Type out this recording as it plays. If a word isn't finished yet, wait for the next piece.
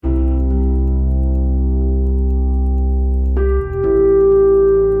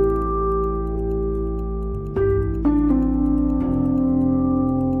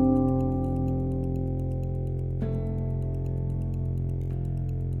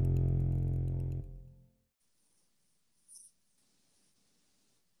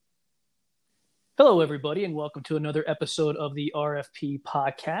Hello, everybody, and welcome to another episode of the RFP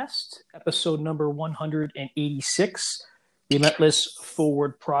podcast, episode number 186, Relentless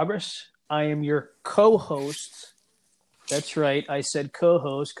Forward Progress. I am your co-host. That's right, I said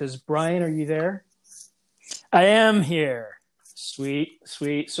co-host because Brian, are you there? I am here. Sweet,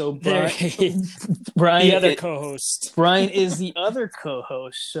 sweet. So There, Brian, the other co-host. Brian is the other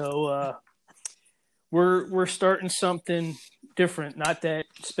co-host. So we're starting something different. Not that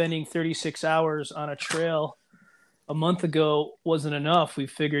spending 36 hours on a trail a month ago wasn't enough. We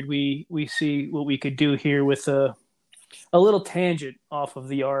figured we see what we could do here with a little tangent off of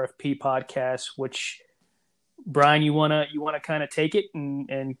the RFP podcast. Which, Brian, you wanna kind of take it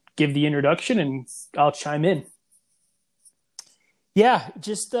and give the introduction, and I'll chime in. Yeah,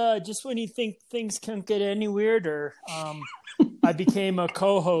 just when you think things can't get any weirder, I became a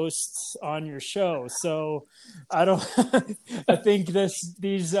co-host on your show. So I don't. I think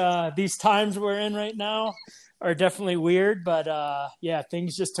these times we're in right now are definitely weird, but yeah,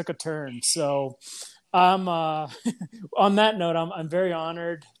 things just took a turn. So I'm on that note, I'm very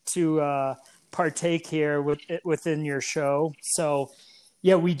honored to partake here within your show. So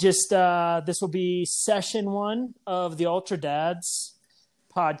yeah, we just this will be session 1 of the Ultra Dads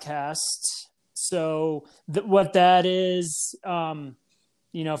podcast. So what that is, from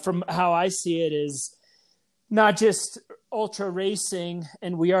how I see it, is not just ultra racing,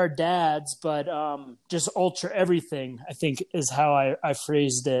 and we are dads, but just ultra everything, I think, is how I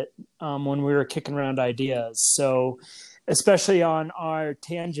phrased it when we were kicking around ideas. So especially on our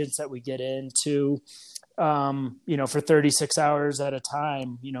tangents that we get into, for 36 hours at a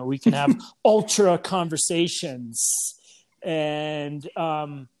time, we can have ultra conversations. And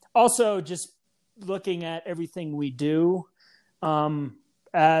also just looking at everything we do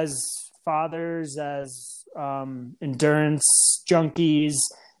as fathers, as endurance junkies,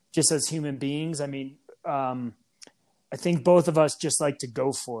 just as human beings. I mean, I think both of us just like to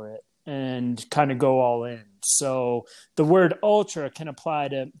go for it and kind of go all in. So the word ultra can apply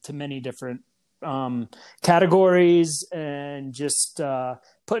to many different categories, and just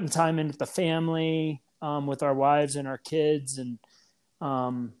putting time into the family, with our wives and our kids, and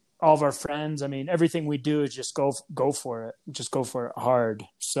all of our friends. I mean, everything we do is just go for it. Just go for it hard.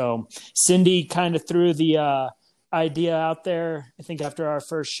 So Cindy kind of threw the idea out there, I think, after our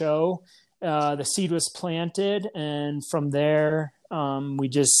first show. The seed was planted, and from there we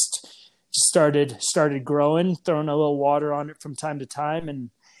just started growing, throwing a little water on it from time to time, and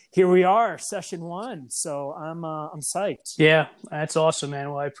here we are, session 1. So I'm psyched. Yeah, that's awesome, man.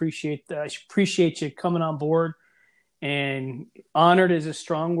 Well, I appreciate you coming on board. And honored is a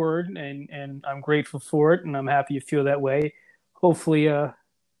strong word, and I'm grateful for it, and I'm happy you feel that way. Hopefully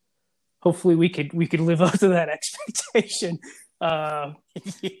we could live up to that expectation.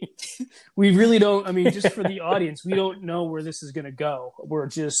 We really don't. I mean, just for the audience, we don't know where this is going to go. We're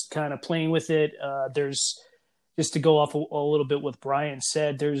just kind of playing with it. There's, just to go off a little bit what Brian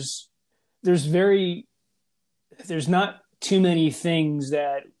said, there's not too many things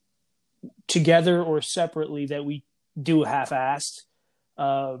that together or separately that we do half-assed.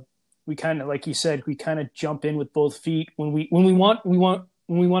 We kind of, like you said, we kind of jump in with both feet when we want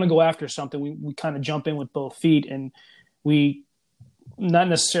to go after something. We kind of jump in with both feet, and we not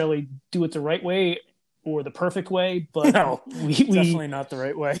necessarily do it the right way or the perfect way, but no, we definitely not the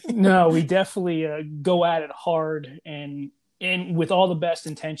right way. No, we definitely go at it hard and with all the best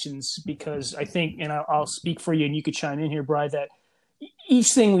intentions, because I think, and I'll speak for you, and you could chime in here, Brian, that each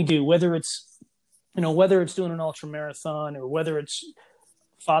thing we do, whether it's doing an ultra marathon, or whether it's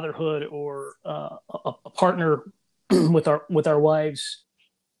fatherhood, or a partner with our wives,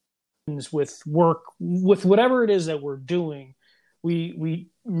 with work, with whatever it is that we're doing, we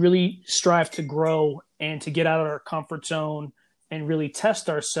really strive to grow and to get out of our comfort zone and really test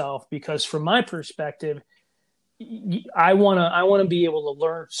ourselves. Because from my perspective, I want to be able to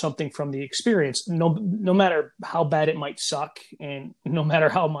learn something from the experience, no matter how bad it might suck, and no matter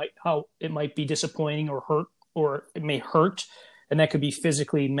how it might be disappointing or hurt, or it may hurt, and that could be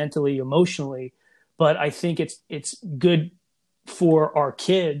physically, mentally, emotionally. But I think it's good for our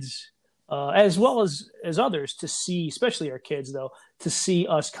kids, as well as others, to see, especially our kids, though, to see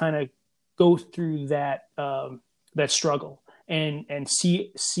us kind of go through that struggle, and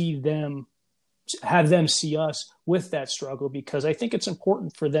see them, have them see us with that struggle, because I think it's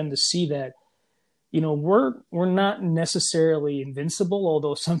important for them to see that, we're not necessarily invincible,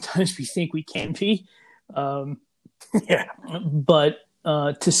 although sometimes we think we can be. Yeah, but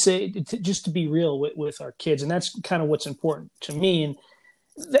just to be real with our kids, and that's kind of what's important to me, and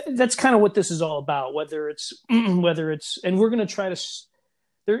that's kind of what this is all about. Whether it's, and we're going to try to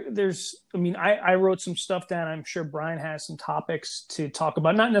I wrote some stuff down. I'm sure Brian has some topics to talk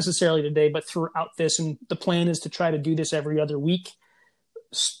about, not necessarily today, but throughout this. And the plan is to try to do this every other week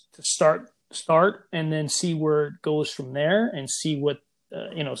to start and then see where it goes from there and see what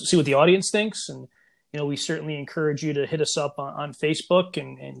the audience thinks. And, we certainly encourage you to hit us up on Facebook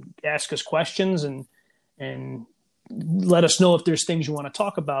and ask us questions and let us know if there's things you want to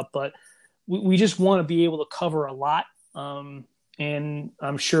talk about. But we just want to be able to cover a lot. And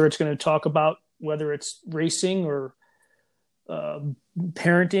I'm sure it's going to talk about whether it's racing or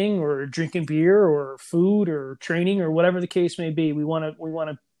parenting or drinking beer or food or training or whatever the case may be. We want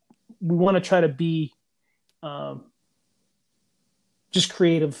to try to be just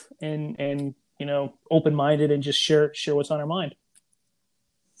creative and open-minded and just share what's on our mind.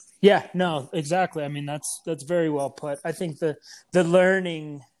 Yeah, no, exactly. I mean, that's very well put. I think the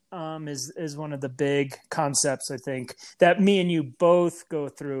learning is one of the big concepts, I think, that me and you both go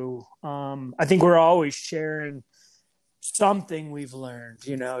through. I think we're always sharing something we've learned,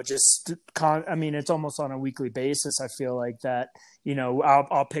 it's almost on a weekly basis. I feel like that,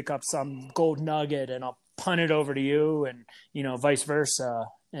 I'll pick up some gold nugget and I'll punt it over to you and, vice versa.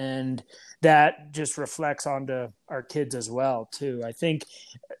 And that just reflects onto our kids as well, too. I think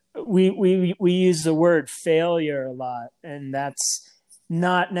we use the word failure a lot, and that's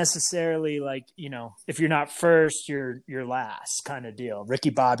not necessarily like, if you're not first, you're last kind of deal, Ricky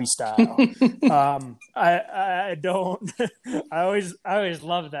Bobby style. I don't, I always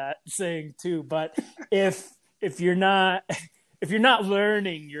love that saying too, but if you're not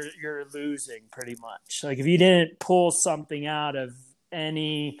learning, you're losing pretty much. Like if you didn't pull something out of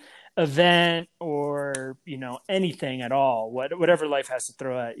any event or anything at all, whatever life has to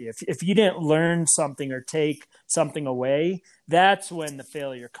throw at you, if you didn't learn something or take something away, that's when the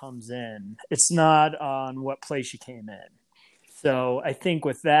failure comes in. It's not on what place you came in. So I think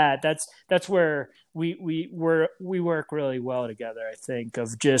with that's where we work really well together, I think,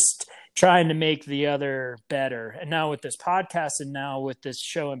 of just trying to make the other better. And now with this podcast and now with this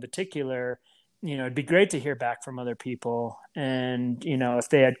show in particular, it'd be great to hear back from other people and, if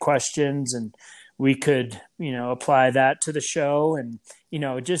they had questions and we could, apply that to the show and,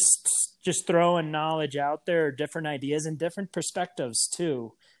 just throwing knowledge out there, different ideas and different perspectives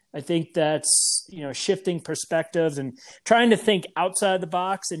too. I think that's, shifting perspectives and trying to think outside the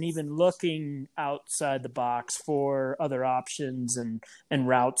box and even looking outside the box for other options and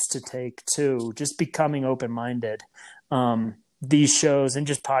routes to take too, just becoming open-minded. These shows and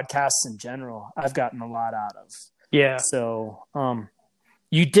just podcasts in general, I've gotten a lot out of. Yeah. So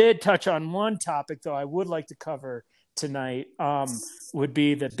you did touch on one topic, though, I would like to cover tonight, would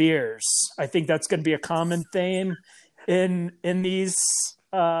be the beers. I think that's going to be a common theme in these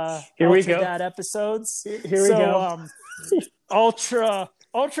Here we go. Dad episodes. Here we go. Ultra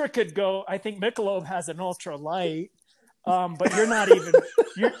could go. I think Michelob has an ultra light, but you're not even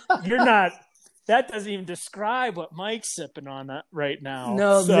you're not. That doesn't even describe what Mike's sipping on that right now.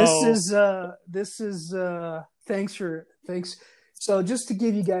 No, this is thanks. So just to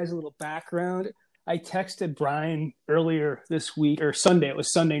give you guys a little background, I texted Brian earlier this week or Sunday. It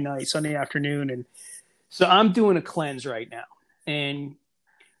was Sunday night, Sunday afternoon. And so I'm doing a cleanse right now. And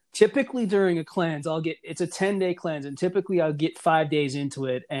typically during a cleanse, it's a 10-day cleanse. And typically I'll get 5 days into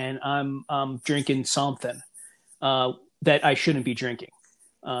it and I'm drinking something that I shouldn't be drinking.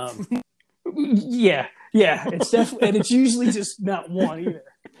 Yeah, it's definitely, and it's usually just not one either.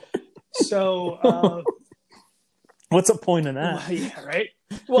 So, what's the point of that? Well, yeah, right.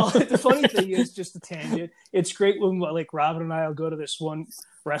 Well, the funny thing is, just a tangent. It's great when like Robin and I will go to this one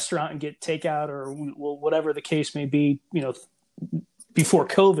restaurant and get takeout or whatever the case may be. Before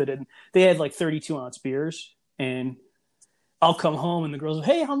COVID, and they had like 32-ounce beers, and I'll come home and the girls,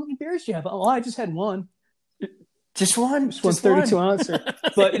 hey, how many beers do you have? Oh, I just had one. Just one 32 ouncer.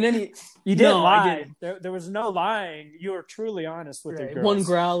 But in any, you didn't lie. There was no lying. You were truly honest with your girls. One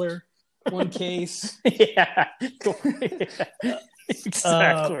growler, one case. Yeah.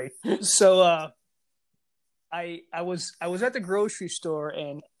 Exactly. So I was at the grocery store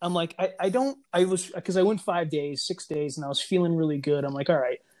and I'm like, because I went 5 days, 6 days, and I was feeling really good. I'm like, all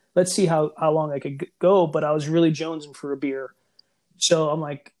right, let's see how long I could go. But I was really jonesing for a beer. So I'm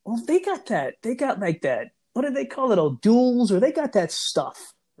like, well, they got that. They got like that. What do they call it? Oh, duels, or they got that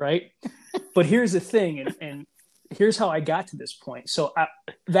stuff, right? But here's the thing, and here's how I got to this point. So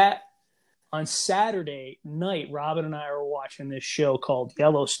that on Saturday night, Robin and I were watching this show called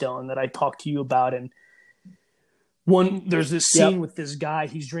Yellowstone that I talked to you about, and there's this scene with this guy.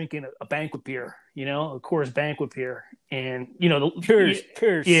 He's drinking a banquet beer, a Coors banquet beer, and the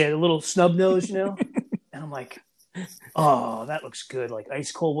Coors, yeah, the little snub nose, and I'm like, Oh, that looks good. Like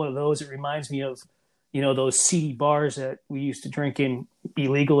ice cold one of those. It reminds me of, those seedy bars that we used to drink in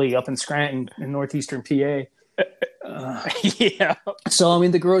illegally up in Scranton in northeastern PA. Yeah. So I'm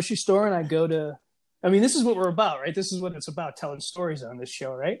in the grocery store and I go to, this is what we're about, right? This is what it's about, telling stories on this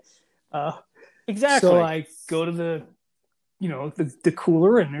show, right? Exactly. So I go to the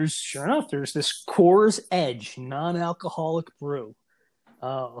cooler, and sure enough, there's this Coors Edge non-alcoholic brew.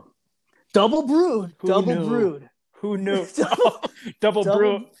 Double brewed. Who knew? Double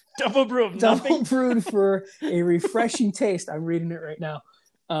brew. Double brew of nothing. Double brewed for a refreshing taste. I'm reading it right now.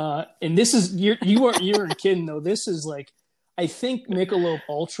 And this is, you weren't kidding though. This is like, I think Michelob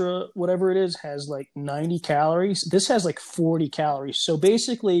Ultra, whatever it is, has like 90 calories. This has like 40 calories. So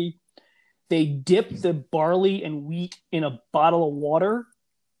basically, they dip the barley and wheat in a bottle of water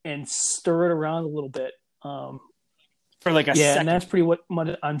and stir it around a little bit. For like a second. And that's pretty what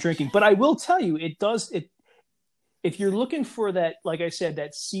I'm drinking. But I will tell you, if you're looking for that, like I said,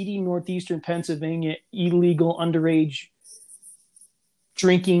 that seedy northeastern Pennsylvania illegal underage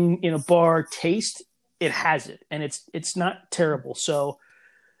drinking in a bar taste, it has it, and it's not terrible. So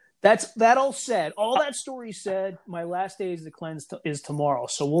that all said, all that story said, my last day is the cleanse is tomorrow.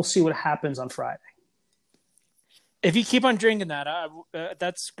 So we'll see what happens on Friday. If you keep on drinking that,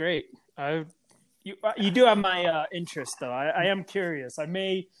 that's great. You do have my interest, though. I am curious. I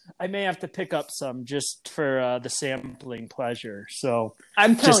may have to pick up some just for the sampling pleasure. So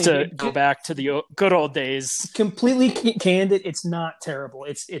I'm just to go back to the good old days. Completely candid, it's not terrible.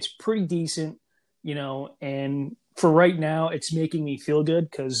 It's pretty decent, and for right now, it's making me feel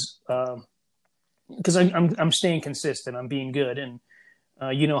good because I'm staying consistent. I'm being good, and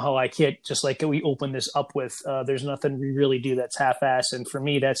you know how I hit, just like we opened this up with. There's nothing we really do that's half-assed, and for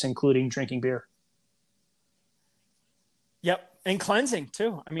me, that's including drinking beer. Yep, and cleansing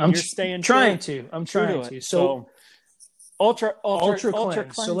too. You're staying. I'm trying to. So ultra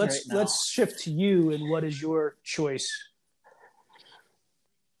cleanse. So let's shift to you, and what is your choice?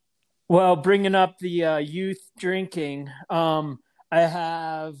 Well, bringing up the youth drinking, I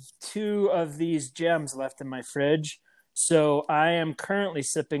have 2 of these gems left in my fridge. So I am currently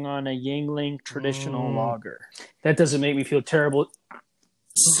sipping on a Yuengling traditional lager. That doesn't make me feel terrible.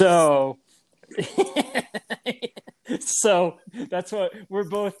 So that's what we're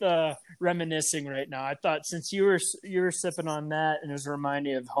both reminiscing right now. I thought since you were sipping on that and it was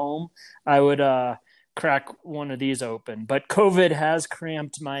reminding me of home, I would crack one of these open. But COVID has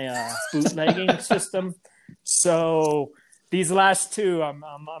cramped my bootlegging system, so these last 2 I'm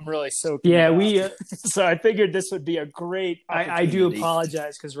really soaking. Yeah, so I figured this would be a great opportunity. I do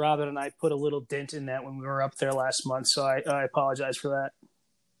apologize because Robin and I put a little dent in that when we were up there last month, so I apologize for that.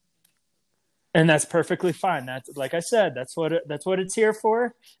 And that's perfectly fine. That's, like I said, that's what it's here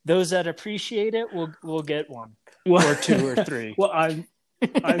for. Those that appreciate it will get one, or 2 or 3. Well, I'm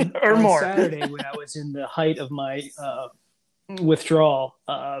or on more. Saturday, when I was in the height of my withdrawal,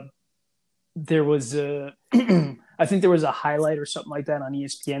 there was I think there was a highlight or something like that on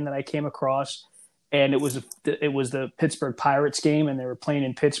ESPN that I came across, and it was the Pittsburgh Pirates game, and they were playing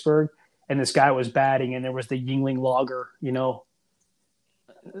in Pittsburgh, and this guy was batting, and there was the Yuengling Lager,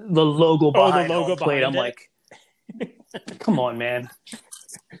 the logo behind the logo plate. I'm it. like, come on, man.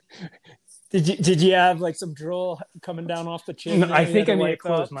 Did you have like some drool coming down off the chin? No, I think I may have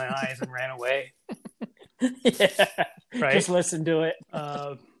closed my eyes and ran away. Yeah, right. Just listen to it.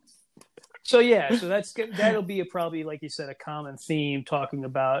 So that'll be probably, like you said, a common theme, talking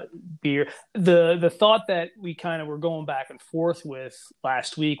about beer. The thought that we kind of were going back and forth with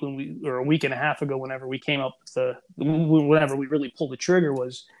last week, or a week and a half ago, whenever we came up with whenever we really pulled the trigger,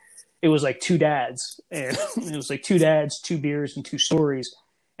 it was like 2 dads, and it was like 2 dads, 2 beers, and 2 stories.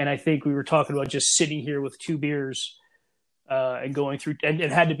 And I think we were talking about just sitting here with 2 beers and going through, and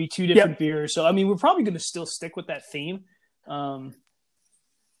it had to be 2 different beers. So we're probably going to still stick with that theme.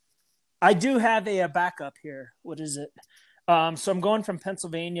 I do have a backup here. What is it? So I'm going from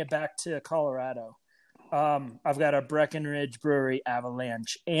Pennsylvania back to Colorado. I've got a Breckenridge Brewery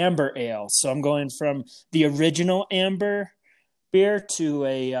Avalanche Amber Ale. So I'm going from the original Amber beer to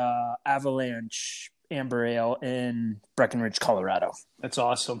a Avalanche Amber Ale in Breckenridge, Colorado. That's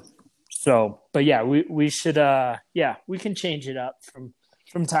awesome. So, but yeah, we should we can change it up from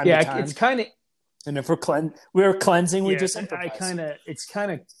time to time. Yeah, it's kind of, and if we're cleansing, we just improvise. It's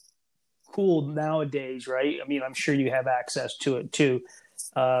kind of cool nowadays, right? I'm sure you have access to it too.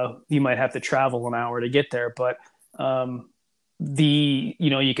 You might have to travel an hour to get there, but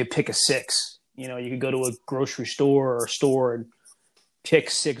you could pick a 6. You could go to a grocery store or a store and pick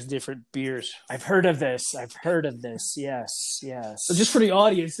 6 different beers. I've heard of this. Yes. So just for the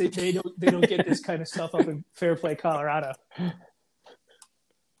audience, they don't get this kind of stuff up in Fairplay, Colorado.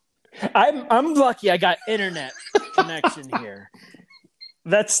 I'm lucky I got internet connection here.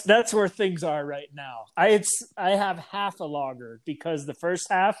 That's where things are right now. I have half a logger because the first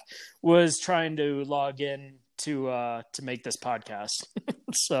half was trying to log in to make this podcast.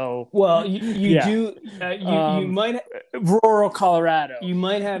 So well, you might rural Colorado. You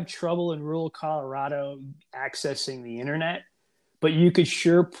might have trouble in rural Colorado accessing the internet, but you could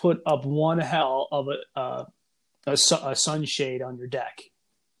sure put up one hell of a sunshade on your deck.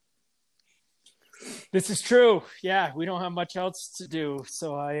 This is true. Yeah, we don't have much else to do,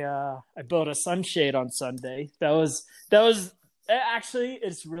 so I built a sunshade on Sunday. That was actually,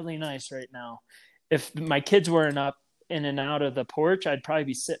 it's really nice right now. If my kids weren't up in and out of the porch, I'd probably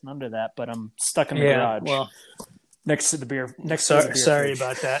be sitting under that, but I'm stuck in the garage. Well, next to the beer. Sorry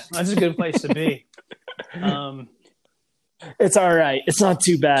about that. That's a good place to be. It's all right. It's not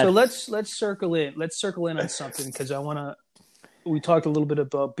too bad. So let's circle in. Let's circle in on something because we talked a little bit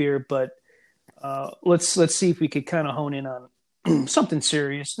about beer, but let's see if we could kind of hone in on something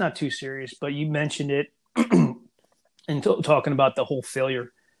serious, not too serious, but you mentioned it and talking about the whole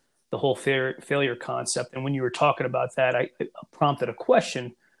failure concept. And when you were talking about that, I prompted a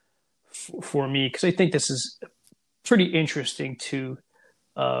question for me because I think this is pretty interesting to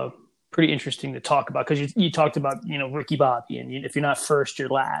talk about because you talked about Ricky Bobby and if you're not first, you're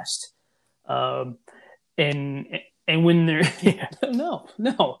last. And when they're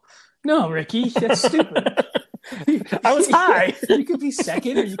no, Ricky, that's stupid. I was high. You could be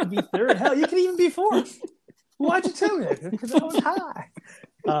second or you could be third. Hell, you could even be fourth. Why'd you tell me that? Because I was high.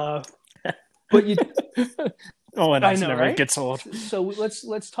 But you, and I know, never right? gets old. So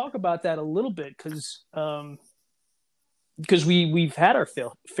let's talk about that a little bit because we've had our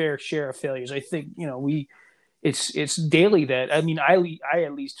fair share of failures. I think it's daily that I mean I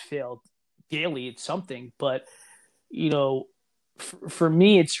at least failed daily at something, but for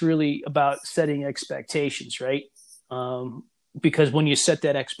me it's really about setting expectations, right? Because when you set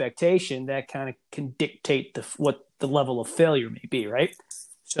that expectation, that kind of can dictate what the level of failure may be, right?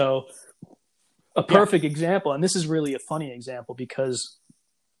 So a perfect example, and this is really a funny example because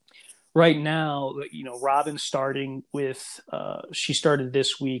right now, Robin's starting with, she started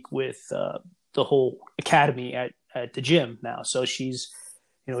this week with the whole academy at the gym now. So she's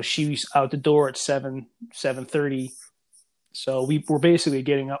out the door at 7:30. So we're basically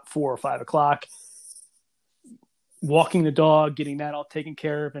getting up 4 or 5 o'clock, walking the dog, getting that all taken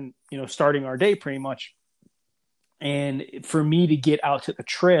care of, and starting our day pretty much. And for me to get out to the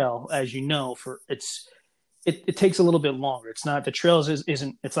trail, as you know, it takes a little bit longer. It's not the trails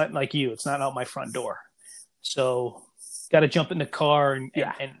isn't it's not like you. It's not out my front door, so got to jump in the car and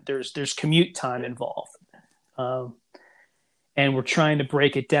there's commute time involved. And we're trying to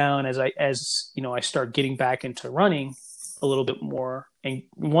break it down as I start getting back into running a little bit more and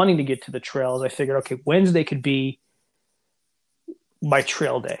wanting to get to the trails. I figured, okay, Wednesday could be my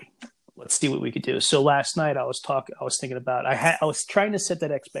trail day. Let's see what we could do. So last night I was thinking about, I was trying to set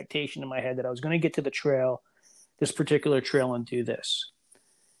that expectation in my head that I was going to get to the trail, this particular trail, and do this.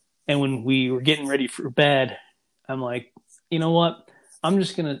 And when we were getting ready for bed, I'm like, you know what? I'm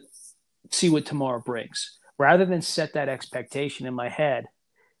just going to see what tomorrow brings. Rather than set that expectation in my head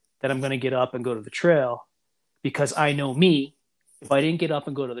that I'm going to get up and go to the trail, because I know me, if I didn't get up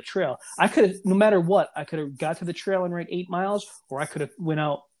and go to the trail, I could have, no matter what, I could have got to the trail and ran 8 miles, or I could have went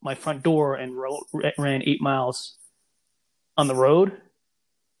out my front door and ran 8 miles on the road.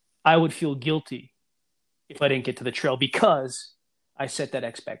 I would feel guilty if I didn't get to the trail because I set that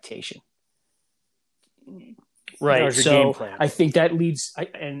expectation. Right. So I think that leads, I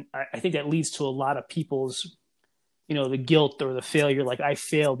think that leads to a lot of people's, the guilt or the failure. Like I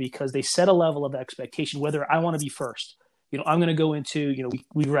fail because they set a level of expectation, whether I want to be first. I'm going to go into,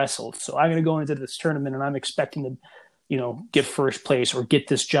 we wrestled. So I'm going to go into this tournament and I'm expecting to, get first place or get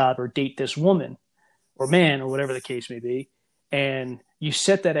this job or date this woman or man or whatever the case may be. And you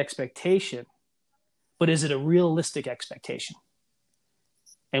set that expectation, but is it a realistic expectation?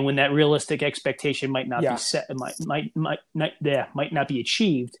 And when that realistic expectation might not be set, it might not be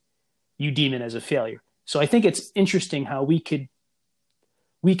achieved, you deem it as a failure. So I think it's interesting how we could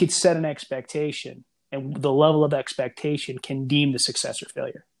set an expectation, and the level of expectation can deem the success or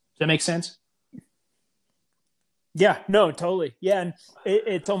failure. Does that make sense? Yeah, no, totally. Yeah, and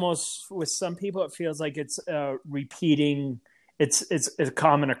it's almost, with some people, it feels like it's repeating. It's a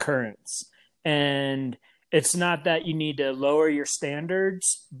common occurrence, and it's not that you need to lower your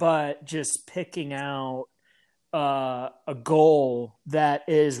standards, but just picking out a goal that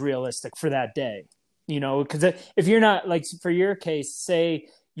is realistic for that day. Because if you're not, like, for your case, say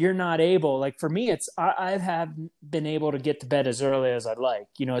you're not able, like for me, I have been able to get to bed as early as I'd like.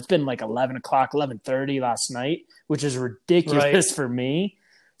 It's been like 11 o'clock, 11:30 last night, which is ridiculous for me.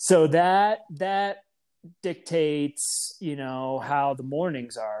 So that dictates, how the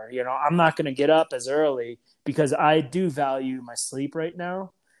mornings are. I'm not going to get up as early because I do value my sleep right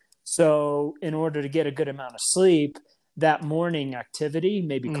now. So in order to get a good amount of sleep, that morning activity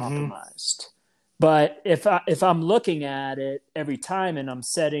may be compromised. But if I'm looking at it every time and I'm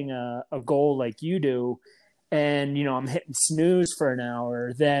setting a goal like you do, and I'm hitting snooze for an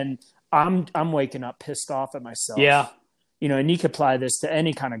hour, then I'm waking up pissed off at myself. Yeah. And you could apply this to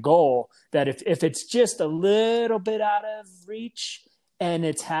any kind of goal, that if it's just a little bit out of reach and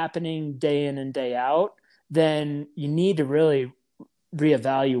it's happening day in and day out, then you need to really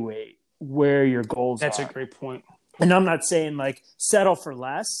reevaluate where your goals are. That's a great point. And I'm not saying like settle for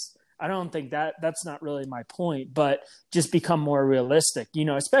less. I don't think that's not really my point, but just become more realistic,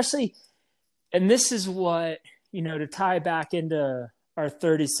 especially, and this is what, to tie back into our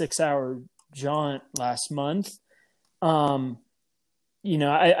 36-hour jaunt last month. I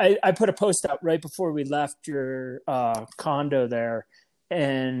put a post out right before we left your condo there,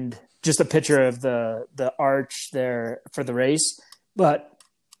 and just a picture of the arch there for the race. But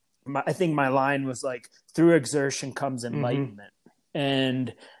I think my line was like, through exertion comes enlightenment.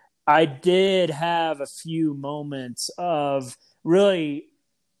 And I did have a few moments of really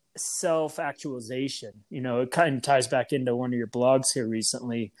self-actualization. It kind of ties back into one of your blogs here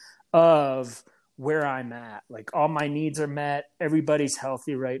recently of where I'm at. Like, all my needs are met. Everybody's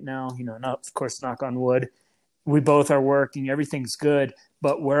healthy right now. Of course, knock on wood. We both are working. Everything's good.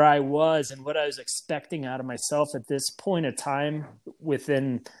 But where I was and what I was expecting out of myself at this point of time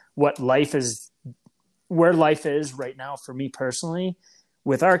within where life is right now for me personally,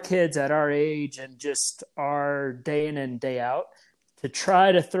 with our kids at our age and just our day in and day out, to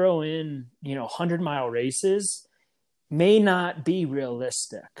try to throw in, 100-mile races may not be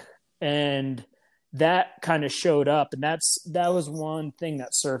realistic. And that kind of showed up. And that was one thing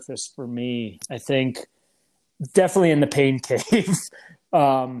that surfaced for me, I think, definitely in the pain cave.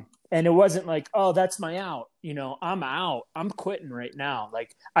 And it wasn't like, oh, that's my out. I'm out. I'm quitting right now.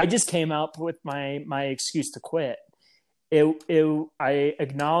 Like, I just came up with my excuse to quit. I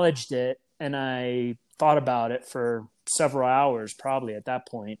acknowledged it and I thought about it for several hours probably at that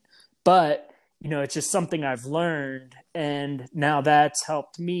point. But, it's just something I've learned. And now that's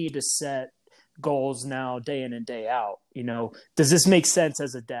helped me to set goals now day in and day out. Does this make sense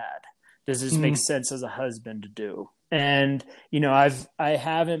as a dad? Does this make sense as a husband to do? And, I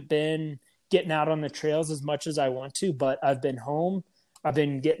haven't been getting out on the trails as much as I want to, but I've been home. I've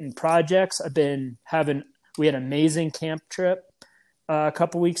been getting projects. We had an amazing camp trip a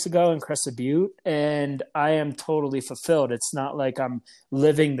couple weeks ago in Crested Butte, and I am totally fulfilled. It's not like I'm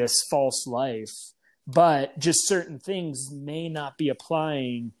living this false life, but just certain things may not be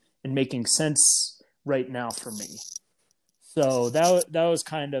applying and making sense right now for me. So that was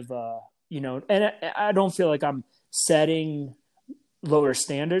kind of, and I don't feel like I'm setting lower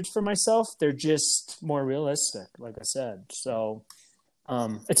standards for myself. They're just more realistic, like I said. So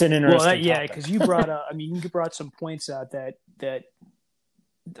it's an interesting topic. Because you brought some points out that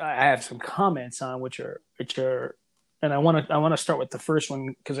I have some comments on, which are, and I want to start with the first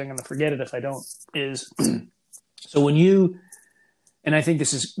one because I'm going to forget it if I don't. Is so when you, and I think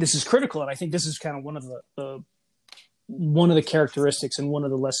this is critical, and I think this is kind of one of the characteristics and one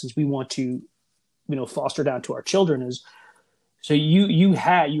of the lessons we want to, foster down to our children is. So you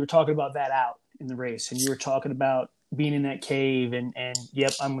were talking about that out in the race, and you were talking about being in that cave, and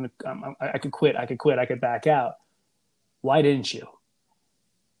yep, I could quit, I could back out. Why didn't you?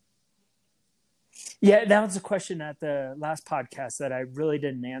 Yeah, that was a question at the last podcast that I really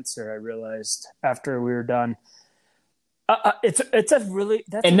didn't answer. I realized after we were done. It's a really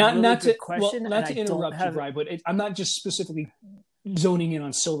good question. Well, not to interrupt you, Brian, but I'm not just specifically zoning in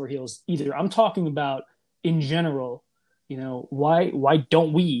on Silver Heels either. I'm talking about in general. Why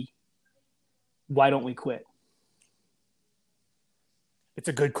don't we quit? It's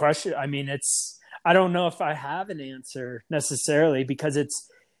a good question. I mean, I don't know if I have an answer necessarily because it's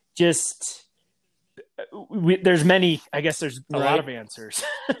just, there's many, I guess there's a lot of answers.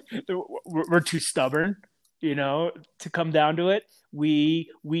 We're too stubborn, to come down to it. We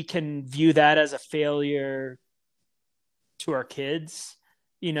can view that as a failure to our kids.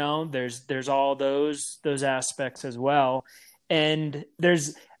 There's all those aspects as well. And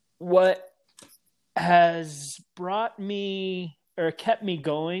there's what has brought me or kept me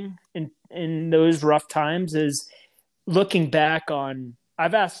going in those rough times is looking back on.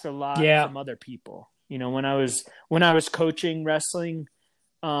 I've asked a lot from other people. You know, when I was coaching wrestling,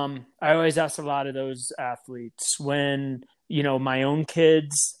 I always asked a lot of those athletes. When, you know, my own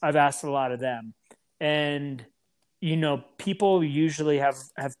kids, I've asked a lot of them. And, you know, people usually have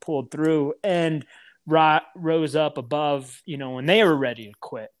pulled through and rose up above, you know, when they were ready to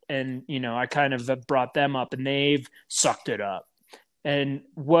quit. And, you know, I kind of have brought them up and they've sucked it up. And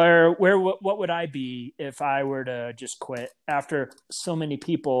what would I be if I were to just quit after so many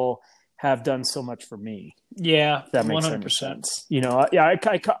people have done so much for me? Yeah, that makes 100%. sense. You know, yeah, I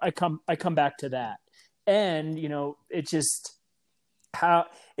come back to that, and you know, it's just how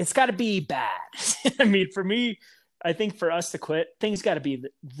it's got to be bad. I mean, for me, I think for us to quit, things got to be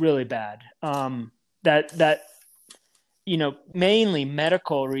really bad. That you know, mainly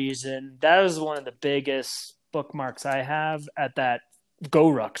medical reason. That was one of the biggest bookmarks I have at that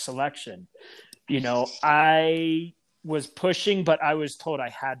GoRuck selection. You know, I was pushing, but I was told I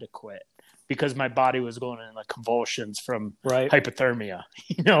had to quit because my body was going in like convulsions from hypothermia,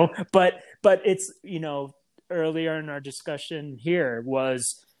 you know, but it's, you know, earlier in our discussion here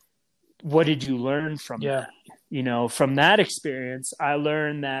was, what did you learn from that? You know, from that experience, I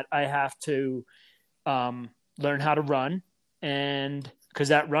learned that I have to learn how to run, and because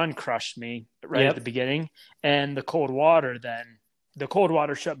that run crushed me at the beginning, and the cold water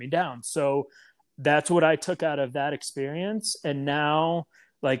shut me down. So that's what I took out of that experience. And now,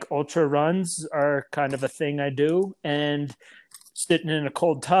 like, ultra runs are kind of a thing I do, and sitting in a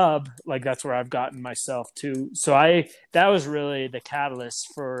cold tub, like, that's where I've gotten myself to. So that was really the catalyst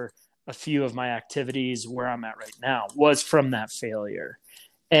for a few of my activities where I'm at right now, was from that failure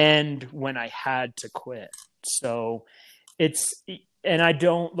and when I had to quit. So and I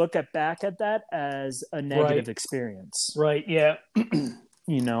don't look back at that as a negative experience. Right. Yeah.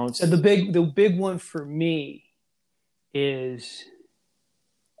 You know, the big one for me is,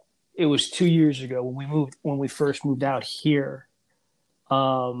 it was 2 years ago when we first moved out here.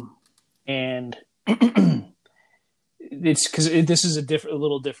 And it's because this is a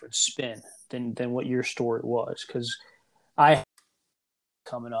little different spin than what your story was. Cause I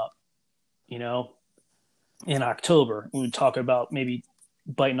coming up, you know, in October, we would talk about maybe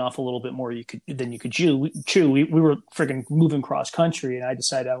biting off a little bit more than you could chew. We were freaking moving cross country, and I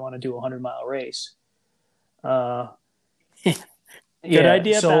decided I want to do a 100-mile race. Good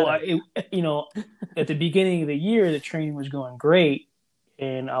idea. So you know, at the beginning of the year, the training was going great,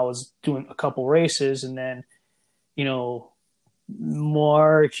 and I was doing a couple races, and then, you know,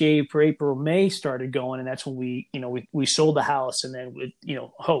 March, April, May started going, and that's when we sold the house, and then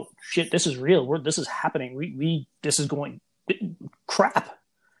oh shit, this is real. This is happening. This is going crap.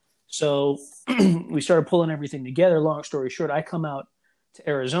 So we started pulling everything together. Long story short, I come out to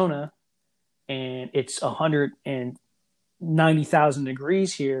Arizona, and it's 190,000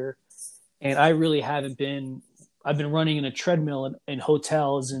 degrees here, and I really haven't been. I've been running in a treadmill in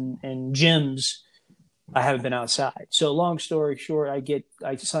hotels and gyms. I haven't been outside. So long story short, I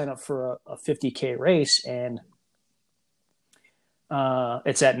sign up for a 50K race, and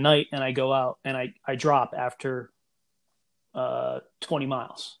it's at night, and I go out and I drop after 20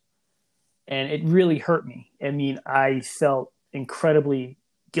 miles, and it really hurt me. I mean, I felt incredibly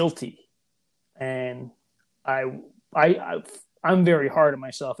guilty, and I'm very hard on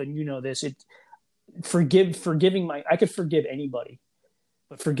myself, and you know this. I could forgive anybody,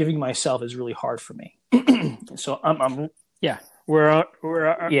 but forgiving myself is really hard for me. So I'm we're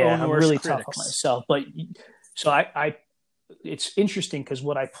I'm really tough on myself. But so I it's interesting because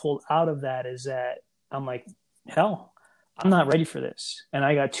what I pulled out of that is that I'm like, hell, I'm not ready for this, and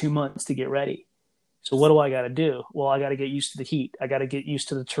I got 2 months to get ready. So what do I got to do? Well, I got to get used to the heat. I got to get used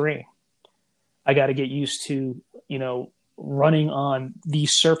to the terrain. I got to get used to, you know, running on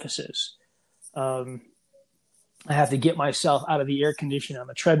these surfaces. I have to get myself out of the air conditioning on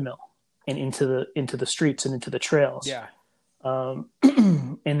the treadmill and into the streets and into the trails. Yeah.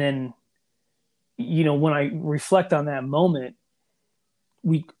 And then, you know, when I reflect on that moment,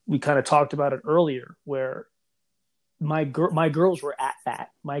 we kind of talked about it earlier, where my girls were at that.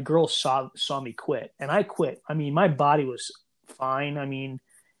 My girls saw me quit, and I quit. I mean, my body was fine. I mean,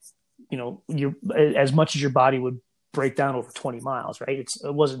 you know, as much as your body would break down over 20 miles, right? It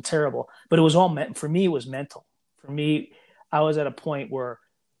wasn't terrible, but it was all meant for me. It was mental. For me, I was at a point where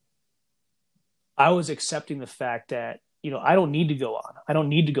I was accepting the fact that, you know, I don't need to go on. I don't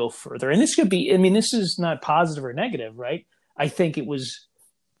need to go further. And this could be, I mean, this is not positive or negative, right? I think it was,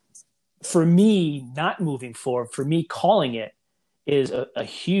 for me, not moving forward, for me calling it is a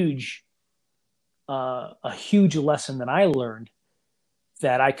huge lesson that I learned,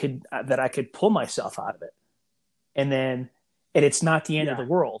 that I could pull myself out of it. And it's not the end of the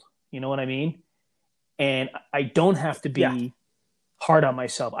world. You know what I mean? And I don't have to be hard on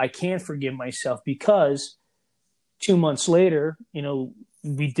myself. I can forgive myself because 2 months later,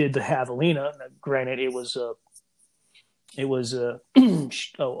 we did the Javelina. Granted, it was a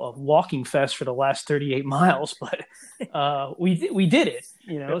walking fest for the last 38 miles, but we did it,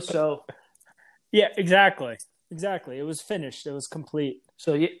 so. Yeah, exactly. It was finished. It was complete.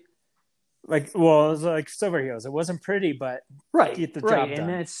 So yeah. It was like Silver Heels. It wasn't pretty, but get the job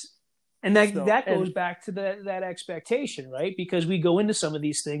done. And that goes back to that expectation, right? Because we go into some of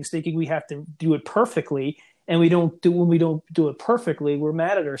these things thinking we have to do it perfectly, and when we don't do it perfectly, we're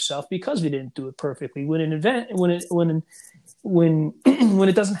mad at ourselves because we didn't do it perfectly. When it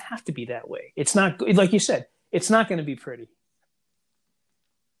doesn't have to be that way, it's not, like you said, it's not going to be pretty.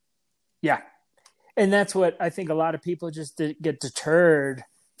 Yeah, and that's what I think a lot of people just get deterred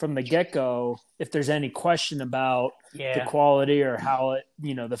from the get-go if there's any question about the quality or how it,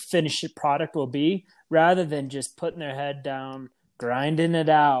 the finished product will be, rather than just putting their head down, grinding it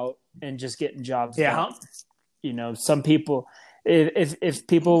out, and just getting jobs done. Some people, if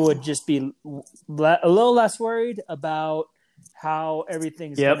people would just be a little less worried about how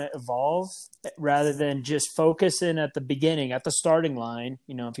everything's going to evolve, rather than just focusing at the beginning, at the starting line,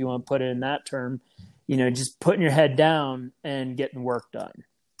 if you want to put it in that term, just putting your head down and getting work done.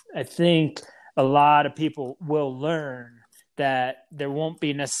 I think a lot of people will learn that there won't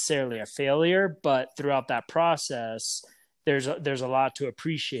be necessarily a failure, but throughout that process, there's a lot to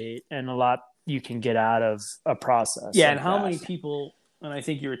appreciate and a lot you can get out of a process. Yeah, and how many people, and I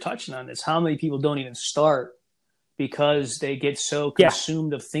think you were touching on this, how many people don't even start because they get so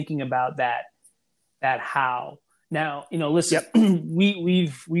consumed of thinking about that how. Now, listen,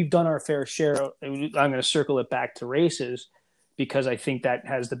 we've done our fair share. I'm going to circle it back to races, because I think that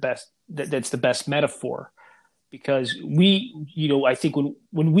has that's the best metaphor, because I think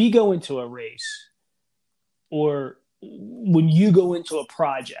when we go into a race, or when you go into a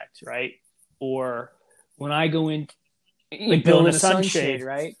project, right? Or when I go in, like building a sunshade,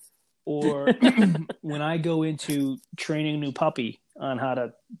 right? Or when I go into training a new puppy on how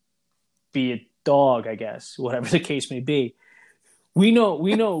to be a dog, I guess, whatever the case may be, we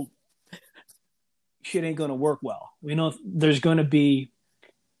know shit ain't going to work well. We know there's going to be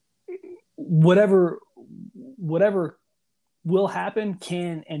whatever will happen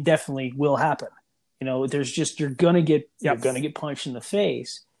can and definitely will happen. There's just, you're going to get punched in the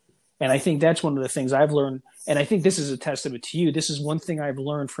face. And I think that's one of the things I've learned. And I think this is a testament to you. This is one thing I've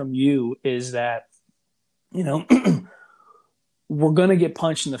learned from you, is that, we're going to get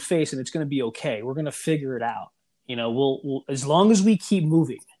punched in the face and it's going to be okay. We're going to figure it out. We'll as long as we keep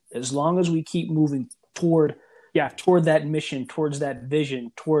moving, toward that mission, towards that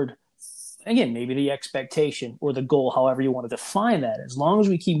vision, toward, again, maybe the expectation or the goal, however you want to define that, as long as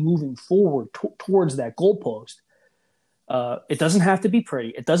we keep moving forward towards that goalpost, it doesn't have to be pretty.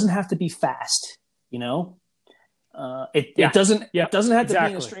 It doesn't have to be fast. It doesn't have to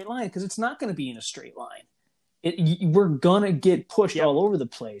be in a straight line, because it's not going to be in a straight line. We're going to get pushed all over the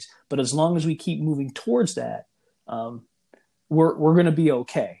place. But as long as we keep moving towards that, we're going to be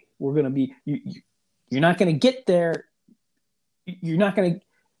okay. We're going to be, you're not going to get there. You're not going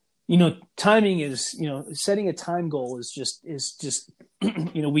to, timing is, setting a time goal is just, I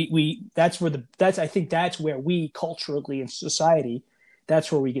think that's where we culturally in society,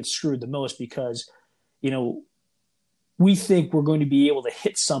 that's where we get screwed the most, because, we think we're going to be able to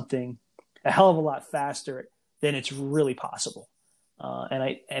hit something a hell of a lot faster than it's really possible. And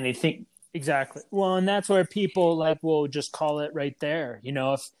I think exactly. Well, and that's where people will just call it right there.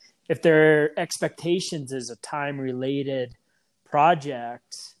 If their expectations is a time related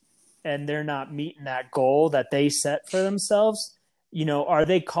project and they're not meeting that goal that they set for themselves, are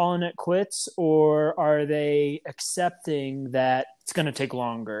they calling it quits, or are they accepting that it's going to take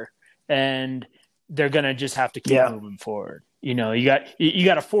longer and they're going to just have to keep moving forward? You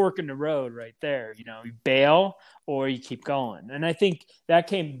got a fork in the road right there. You bail or you keep going. And I think that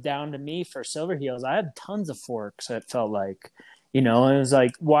came down to me for Silver Heels. I had tons of forks. It felt like, and it was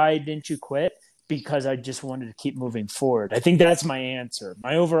like, why didn't you quit? Because I just wanted to keep moving forward. I think that's my answer,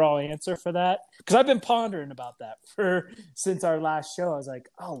 my overall answer for that. Because I've been pondering about that since our last show. I was like,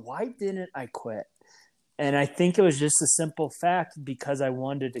 oh, why didn't I quit? And I think it was just a simple fact, because I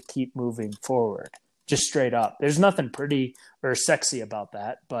wanted to keep moving forward, just straight up. There's nothing pretty or sexy about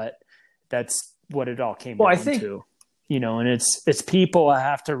that, but that's what it all came down to. And it's people I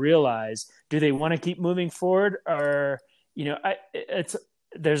have to realize, do they want to keep moving forward, or,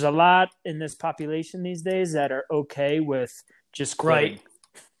 there's a lot in this population these days that are okay with just quitting.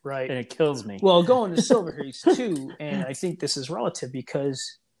 Right. and it kills me. Well, going to Silver Hills too, and I think this is relative because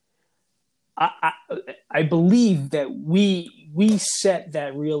I believe that we set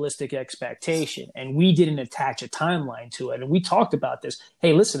that realistic expectation and we didn't attach a timeline to it. And we talked about this.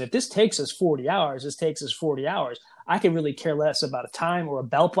 Hey, listen, if this takes us 40 hours, this takes us 40 hours. I could really care less about a time or a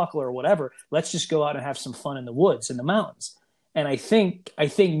belt buckle or whatever. Let's just go out and have some fun in the woods, in the mountains. And I think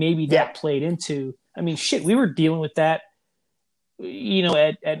maybe that played into, I mean, shit, we were dealing with that, you know,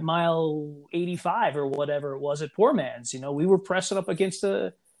 at mile 85 or whatever it was at Poor Man's. You know, we were pressing up.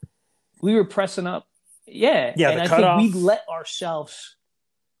 Yeah. And I think we let ourselves,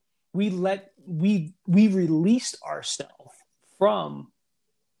 we released ourselves from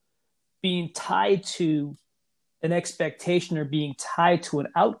being tied to an expectation or being tied to an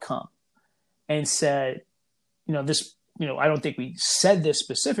outcome and said, you know, this, you know, I don't think we said this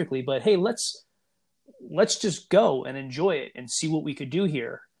specifically, but hey, let's just go and enjoy it and see what we could do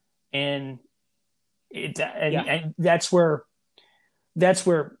here. And that's where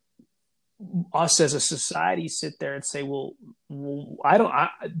us as a society sit there and say, well,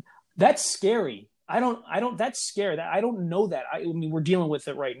 that's scary. That's scary. I don't know that. I mean, we're dealing with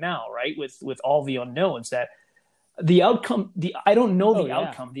it right now, right? With all the unknowns that the outcome, I don't know the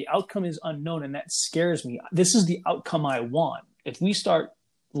outcome. The outcome is unknown. And that scares me. This is the outcome I want. If we start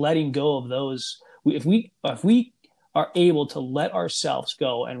letting go of those, if we are able to let ourselves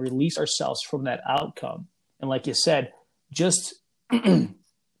go and release ourselves from that outcome. And like you said, just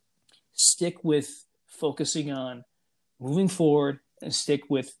stick with focusing on moving forward and stick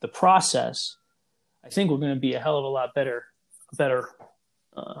with the process. I think we're going to be a hell of a lot better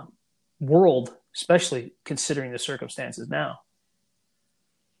world, especially considering the circumstances now.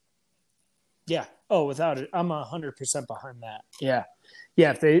 Yeah. Oh, without it, I'm 100% behind that. Yeah.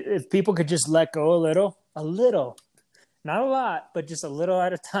 Yeah. If people could just let go a little, not a lot, but just a little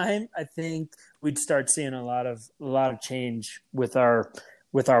at a time, I think we'd start seeing a lot of change with our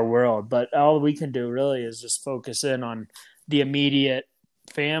world. But all we can do really is just focus in on the immediate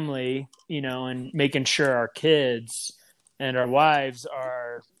family, you know, and making sure our kids and our wives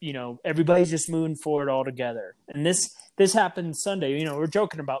are, you know, everybody's just moving forward all together. And this happened Sunday. You know, we're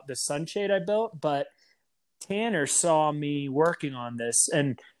joking about this sunshade I built, but Tanner saw me working on this.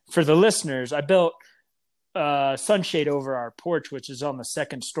 And for the listeners, I built a sunshade over our porch, which is on the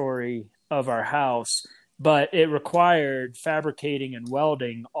second story of our house, but it required fabricating and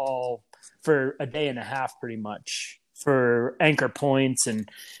welding all for a day and a half, pretty much, for anchor points and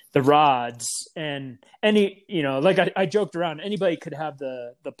the rods. And you know, like I joked around, anybody could have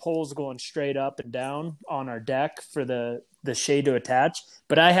the poles going straight up and down on our deck for the shade to attach,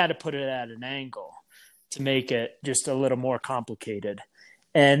 but I had to put it at an angle to make it just a little more complicated.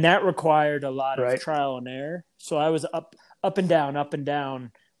 And that required a lot of trial and error. So I was up and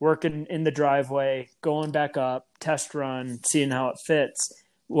down, working in the driveway, going back up, test run, seeing how it fits.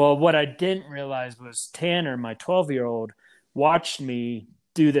 Well, what I didn't realize was Tanner, my 12-year-old, watched me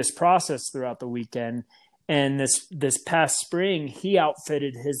do this process throughout the weekend. And this past spring, he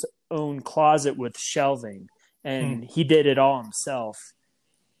outfitted his own closet with shelving, and he did it all himself.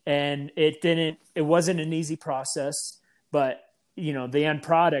 And it wasn't an easy process, but you know, the end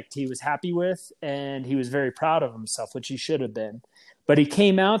product he was happy with, and he was very proud of himself, which he should have been. But he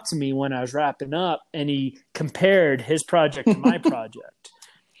came out to me when I was wrapping up, and he compared his project to my project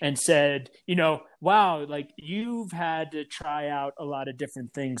and said, you know, wow, like you've had to try out a lot of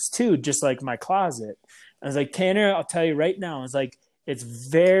different things too, just like my closet. I was like, Tanner, I'll tell you right now, I was like, it's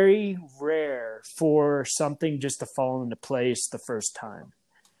very rare for something just to fall into place the first time.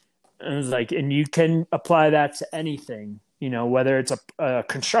 And I was like, and you can apply that to anything, you know, whether it's a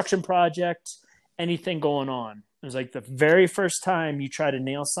construction project, anything going on. It was like the very first time you try to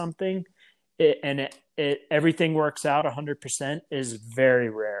nail something everything works out 100% is very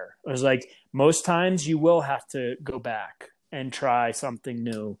rare. It was like most times you will have to go back and try something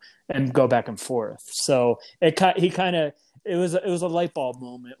new and go back and forth. So it was a light bulb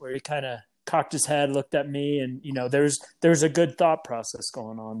moment where he kind of cocked his head, looked at me, and you know there's a good thought process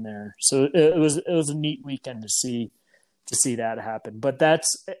going on there. So it was a neat weekend to see that happen. But that's,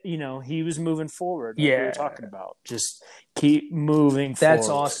 you know, he was moving forward. Like we were talking about, just keep moving forward. That's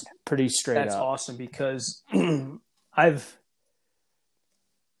awesome. Pretty straight up. That's awesome because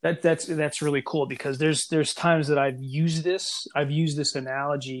that's really cool because there's times that I've used this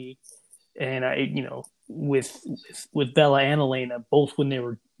analogy, and I, you know, with Bella and Elena, both when they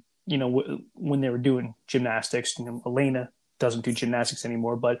were doing gymnastics. You know, Elena doesn't do gymnastics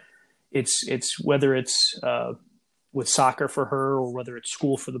anymore, but it's whether it's with soccer for her or whether it's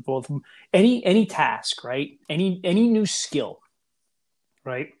school for the both of them, any task, right? Any new skill.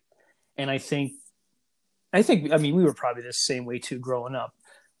 right? And I mean, we were probably the same way too growing up.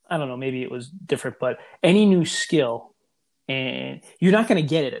 I don't know, maybe it was different, but any new skill, and you're not going to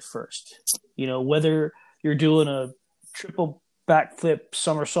get it at first. Whether you're doing a triple backflip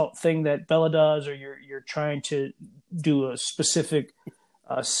somersault thing that Bella does, or you're trying to do a specific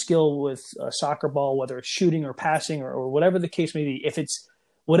skill with a soccer ball, whether it's shooting or passing or whatever the case may be. If it's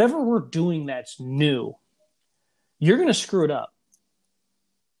whatever we're doing that's new, you're going to screw it up.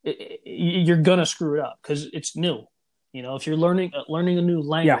 You're going to screw it up because it's new. If you're learning a new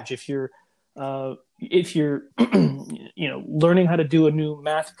language, if you're learning how to do a new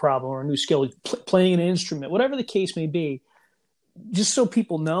math problem or a new skill, playing an instrument, whatever the case may be, just so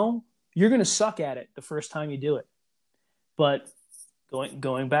people know, you're going to suck at it the first time you do it. But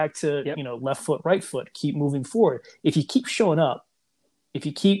going back to, left foot, right foot, keep moving forward. If you keep showing up, if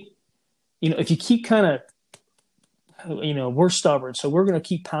you keep kind of, we're stubborn, so we're going to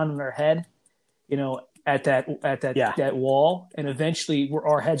keep pounding our head, at that wall, and eventually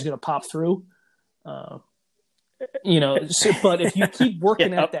our head's going to pop through. But if you keep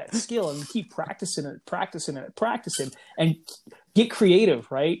working at that skill and you keep practicing, and get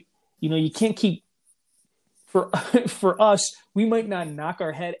creative, right? You can't keep, for us, we might not knock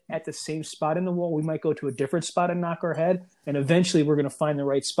our head at the same spot in the wall. We might go to a different spot and knock our head, and eventually we're going to find the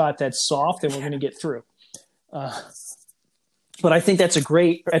right spot that's soft, and we're going to get through. But I think that's a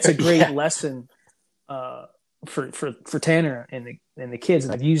great lesson for Tanner and the kids,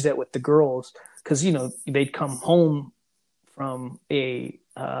 and I've used that with the girls because they'd come home from a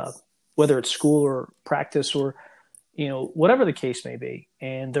whether it's school or practice or whatever the case may be,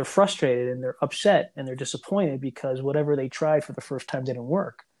 and they're frustrated and they're upset and they're disappointed because whatever they tried for the first time didn't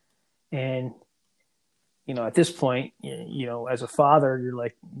work. And at this point, as a father, you're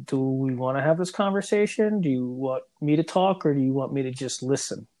like, do we want to have this conversation? Do you want me to talk, or do you want me to just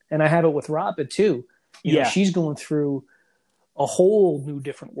listen? And I have it with Robin too. She's going through a whole new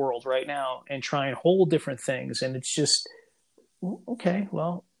different world right now and trying whole different things. And it's just, okay,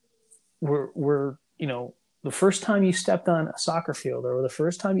 well, we're the first time you stepped on a soccer field, or the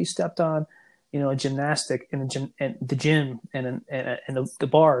first time you stepped on, a gymnastic in the gym and the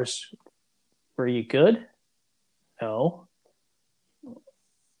bars, were you good? No.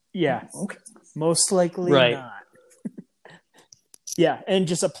 Yeah. Okay. Most likely not. Yeah. And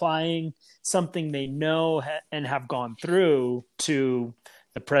just applying something they know and have gone through to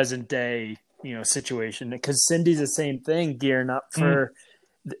the present day, situation. Because Cindy's the same thing, gearing up for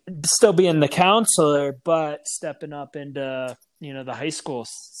still being the counselor, but stepping up into, the high school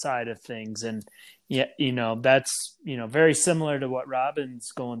side of things. And that's, very similar to what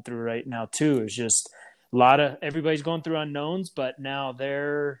Robin's going through right now too. Is just everybody's going through unknowns, but now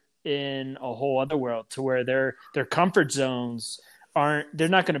they're in a whole other world to where their comfort zones they're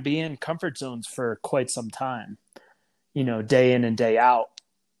not going to be in comfort zones for quite some time, day in and day out.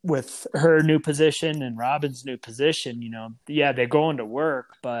 With her new position and Robin's new position, they're going to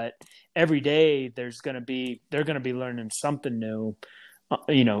work, but every day they're going to be learning something new,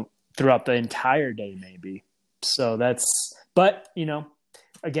 throughout the entire day, maybe. So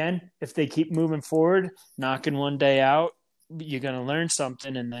again, if they keep moving forward, knocking one day out, you're going to learn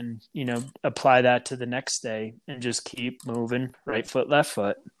something, and then, apply that to the next day and just keep moving right foot, left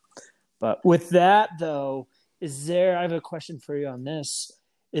foot. But with that though, I have a question for you on this.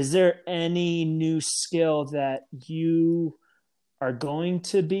 Is there any new skill that you are going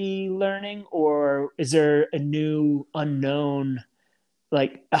to be learning, or is there a new unknown,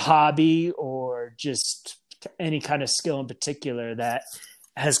 like a hobby or just any kind of skill in particular that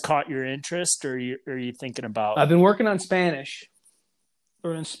has caught your interest, or are you thinking about? I've been working on Spanish,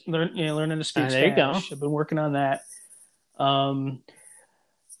 learning to speak Spanish. There you go. I've been working on that.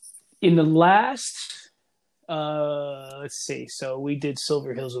 In the last, let's see. So we did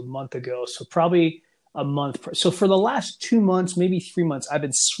Silver Hills a month ago. So probably a month. So for the last 2 months, maybe 3 months, I've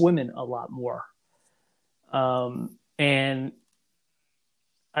been swimming a lot more. And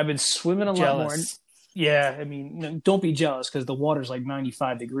I've been swimming a lot more. Yeah, I mean, don't be jealous because the water's like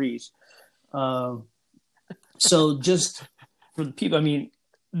 95 degrees. So just for the people, I mean,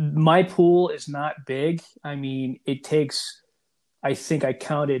 my pool is not big. I mean, it takes, I think I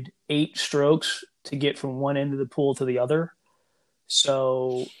counted 8 strokes to get from one end of the pool to the other.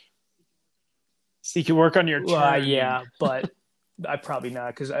 So you can work on your turn. Yeah, but I probably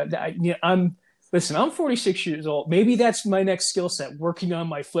not because I'm 46 years old. Maybe that's my next skill set, working on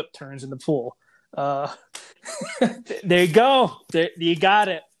my flip turns in the pool. There you go. You got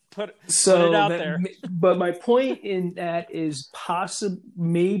it. Put it out there. But my point in that is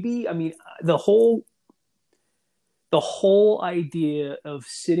maybe, I mean, the whole idea of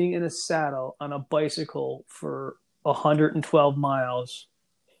sitting in a saddle on a bicycle for 112 miles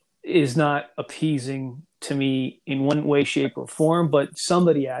is not appeasing to me in one way, shape, or form. But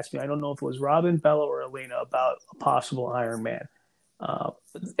somebody asked me, I don't know if it was Robin, Bella, or Elena, about a possible Ironman. Uh,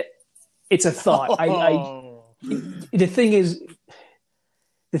 it's a thought. The thing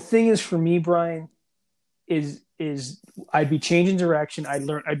is for me, Brian, is I'd be changing direction.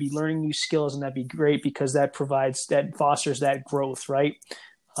 I'd be learning new skills, and that'd be great because that fosters that growth, right?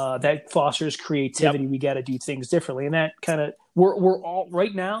 That fosters creativity. Yep. We got to do things differently, and that kind of we're all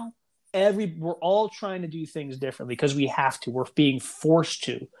right now. We're all trying to do things differently because we have to. We're being forced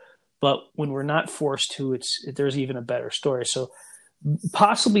to, but when we're not forced to, there's even a better story. So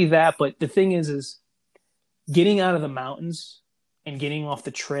possibly that, but the thing is getting out of the mountains and getting off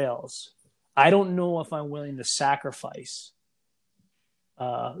the trails. I don't know if I'm willing to sacrifice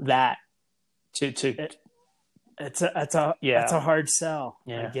that to. It's a hard sell.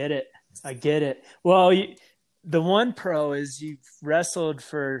 Yeah. I get it. Well, the one pro is you've wrestled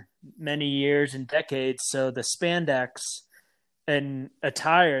for many years and decades, so the spandex and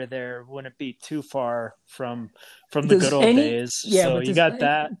attire there wouldn't be too far from the good old days. Yeah, so you got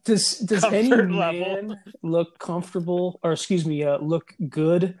that. Does any man look comfortable, or excuse me, look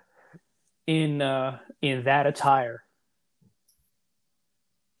good in that attire?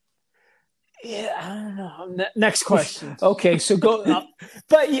 Yeah, I don't know. Next question. Okay, so go.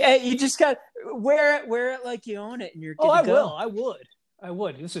 But yeah, you just got wear it like you own it, and you're good to go. I would.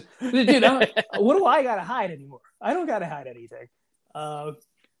 Dude, what do I gotta hide anymore? I don't gotta hide anything. So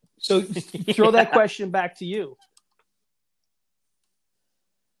throw that question back to you.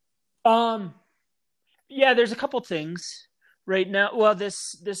 Yeah, there's a couple things right now. Well,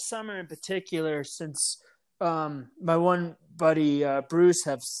 this summer in particular, since my one buddy Bruce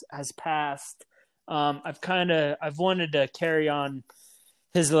has passed, I've wanted to carry on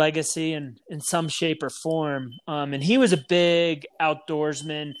his legacy in some shape or form. And he was a big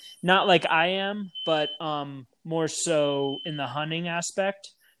outdoorsman, not like I am, but more so in the hunting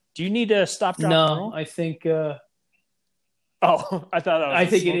aspect. Do you need to stop, drop, No, roll? I think. Oh, I thought that was. I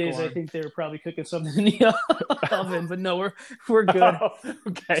think it is. Alarm. I think they were probably cooking something in the oven, but no, we're good. Oh,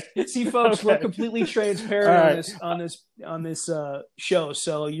 okay. See, folks, we're completely transparent on this show.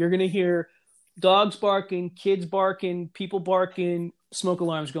 So you're gonna hear dogs barking, kids barking, people barking, smoke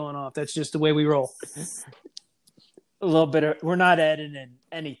alarms going off. That's just the way we roll. A little bit of. We're not editing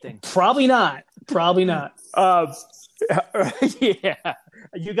anything. Probably not. Yeah,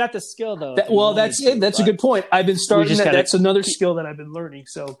 you got the skill though. That's it. That's a good point. I've been starting that. That's another skill that I've been learning.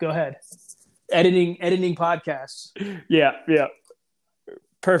 So go ahead. Editing podcasts. Yeah.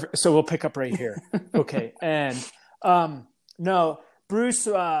 Perfect. So we'll pick up right here. Okay. And no, Bruce,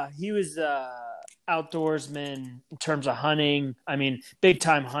 he was outdoorsman in terms of hunting. I mean, big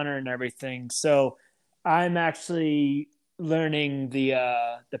time hunter and everything. So I'm actually learning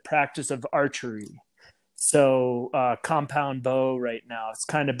the practice of archery. So compound bow right now. It's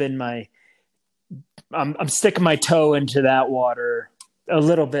kind of been I'm sticking my toe into that water a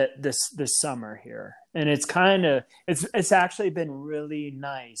little bit this summer here, and it's actually been really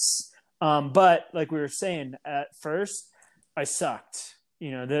nice. But like we were saying at first, I sucked.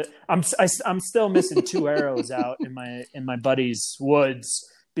 You know, I'm still missing 2 arrows out in my buddy's woods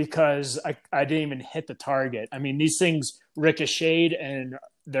because I didn't even hit the target. I mean, these things ricocheted and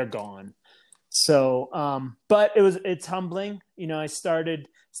they're gone. So, but it's humbling. You know, I started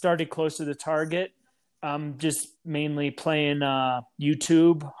close to the target. Just mainly playing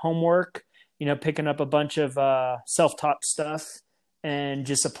YouTube homework, you know, picking up a bunch of self-taught stuff and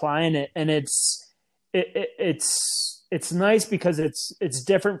just applying it. And it's nice because it's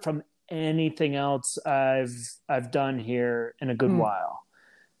different from anything else I've done here in a good while.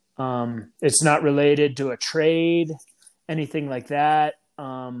 It's not related to a trade, anything like that.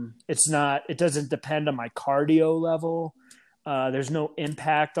 It doesn't depend on my cardio level. There's no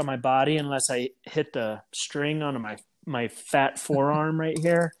impact on my body unless I hit the string on my fat forearm right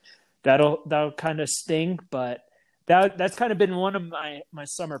here. That'll kind of sting, but that's kind of been one of my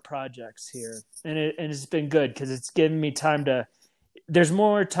summer projects here. And it's been good because it's given me there's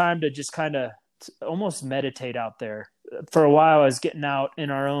more time to just kind of almost meditate out there. For a while I was getting out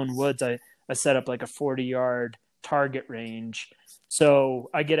in our own woods. I set up like a 40-yard target range. So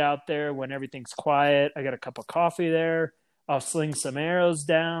I get out there when everything's quiet. I got a cup of coffee there. I'll sling some arrows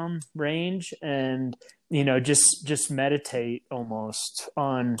down range and, you know, just meditate almost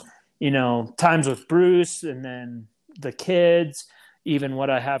on, you know, times with Bruce and then the kids, even what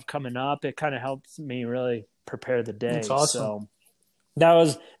I have coming up. It kind of helps me really prepare the day. That's awesome. So,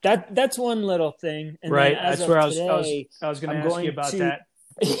 That's one little thing. And then Right. as That's of where today, I was going to I'm ask you going about to that.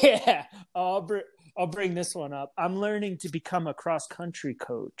 yeah, I'll bring this one up. I'm learning to become a cross country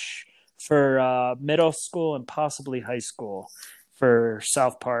coach for middle school and possibly high school for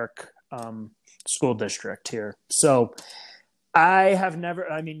South Park school district here. So I have never.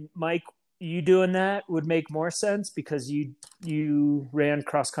 I mean, Mike, you doing that would make more sense because you ran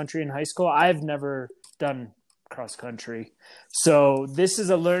cross country in high school. I've never done cross country, so this is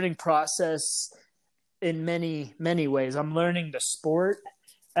a learning process in many ways. I'm learning the sport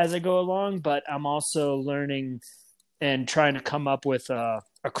as I go along, but I'm also learning and trying to come up with a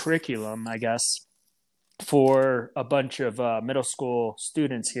curriculum, I guess, for a bunch of middle school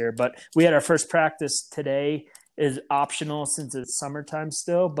students here. But we had our first practice today. Is optional since it's summertime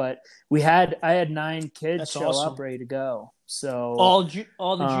still, but I had 9 kids That's show up awesome. ready to go. So All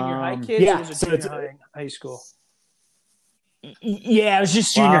the junior high kids, or yeah, was it so junior high school? yeah, it was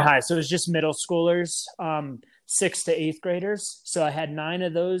just junior Wow. high, so it was just middle schoolers, 6th to 8th graders. So I had 9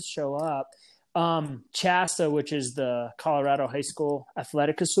 of those show up. CHASA, which is the Colorado High School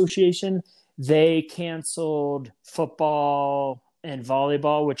Athletic Association, they canceled football and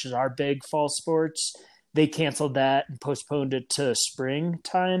volleyball, which is our big fall sports. They canceled that and postponed it to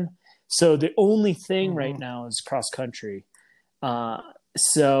springtime. So the only thing right Hmm. now is cross country. Uh,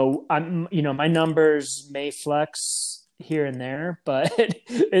 so my numbers may flex here and there, but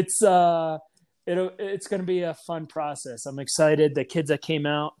it's going to be a fun process. I'm excited. The kids that came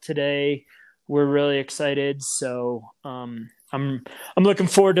out today were really excited. So I'm looking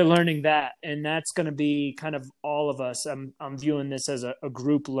forward to learning that, and that's going to be kind of all of us. I'm viewing this as a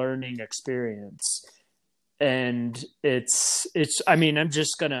group learning experience, and it's. I mean, I'm Yeah.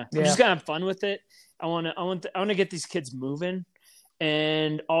 just gonna have fun with it. I want to get these kids moving,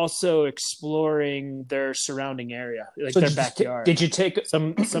 and also exploring their surrounding area, like So their backyard. did you take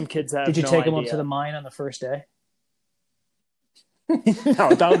Some kids did have you no take them up to the idea. mine on the first day?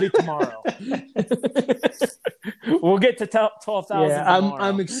 No, that'll be tomorrow. We'll get to 12,000 Yeah, I'm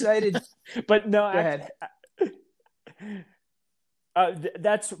tomorrow. excited. But no, Go ahead.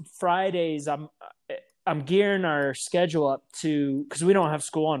 that's Fridays. I'm gearing our schedule up to because we don't have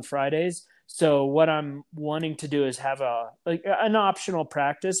school on Fridays. So what I'm wanting to do is have an optional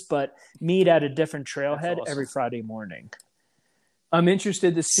practice, but meet at a different That's trailhead every awesome. Friday morning. I'm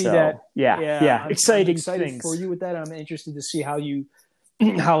interested to see So that. yeah, Yeah, yeah, I'm exciting excited things. for you with that. I'm interested to see how you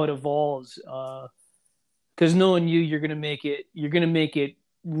how it evolves. Because knowing you, you're gonna make it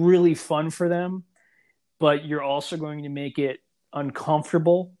really fun for them, but you're also going to make it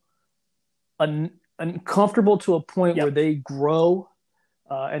uncomfortable, uncomfortable to a point where Yep. they grow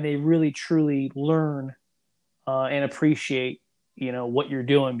and they really truly learn and appreciate what you're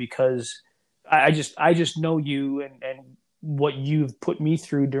doing because I just know you and what you've put me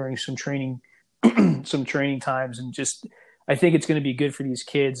through during some training some training times and just I think it's going to be good for these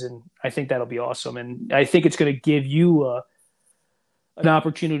kids and I think that'll be awesome and I think it's going to give you an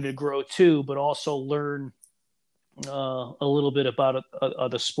opportunity to grow too but also learn a little bit about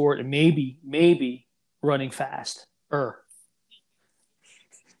the sport and maybe running fast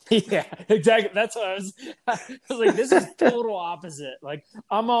Yeah, exactly. That's what I was like, this is total opposite. Like,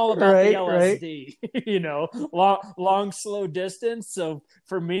 I'm all about the right. LSD, long, slow distance. So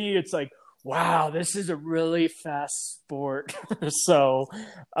for me, it's like, wow, this is a really fast sport. So,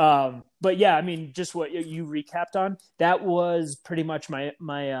 but yeah, I mean, just what you recapped on, that was pretty much I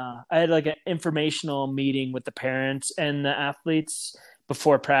had like an informational meeting with the parents and the athletes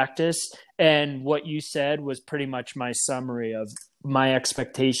before practice. And what you said was pretty much my summary of my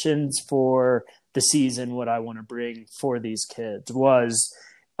expectations for the season, what I want to bring for these kids was,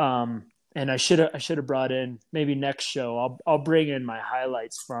 and I should have brought in maybe next show. I'll bring in my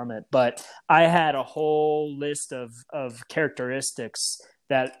highlights from it, but I had a whole list of characteristics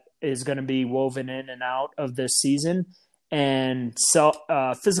that is going to be woven in and out of this season, and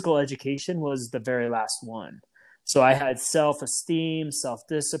physical education was the very last one. So I had self-esteem,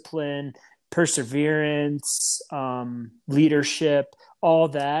 self-discipline, perseverance, leadership, all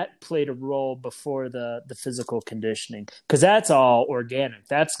that played a role before the physical conditioning because that's all organic.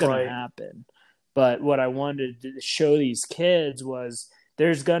 That's going to Right. happen. But what I wanted to show these kids was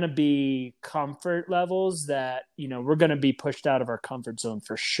there's going to be comfort levels that, we're going to be pushed out of our comfort zone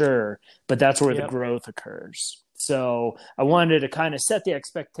for sure, but that's where the Yep. growth occurs. So I wanted to kind of set the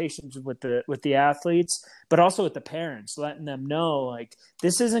expectations with the athletes, but also with the parents, letting them know like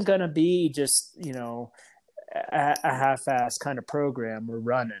this isn't going to be just a half-ass kind of program we're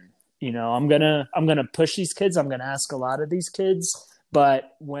running. I'm gonna push these kids. I'm gonna ask a lot of these kids,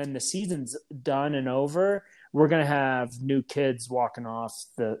 but when the season's done and over, we're going to have new kids walking off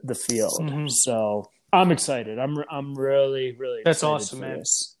the field. Mm-hmm. So I'm excited. I'm really, really That's excited awesome, for man.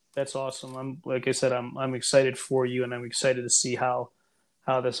 this. That's awesome. Like I said, I'm excited for you, and I'm excited to see how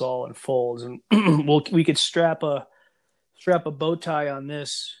this all unfolds. And we could strap a bow tie on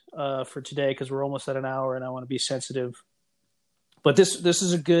this for today because we're almost at an hour, and I want to be sensitive. But this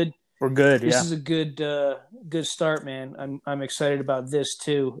is a good. We're good. This is a good start, man. I'm excited about this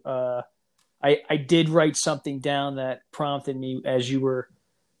too. I did write something down that prompted me as you were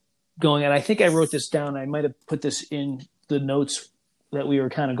going, and I think I wrote this down. I might have put this in the notes that we were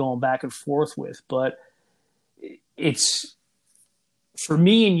kind of going back and forth with, but it's for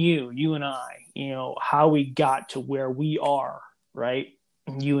me and you and I, how we got to where we are, right?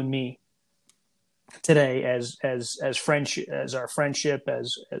 You and me today as friendship, as our friendship,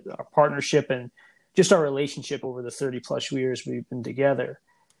 as our partnership, and just our relationship over the 30 plus years we've been together.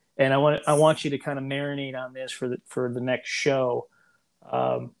 And I want you to kind of marinate on this for the next show.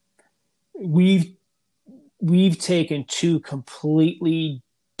 We've taken two completely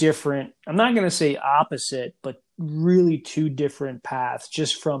different, I'm not going to say opposite, but really two different paths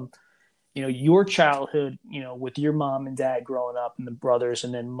just from, your childhood, with your mom and dad growing up and the brothers,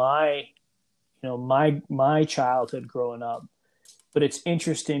 and then my childhood growing up. But it's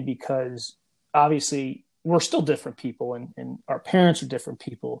interesting because obviously we're still different people and our parents are different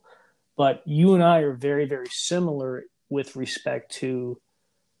people, but you and I are very, very similar with respect to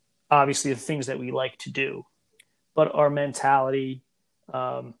obviously the things that we like to do. But our mentality,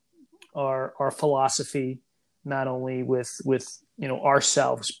 our philosophy, not only with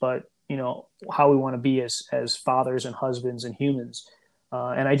ourselves, but how we want to be as fathers and husbands and humans.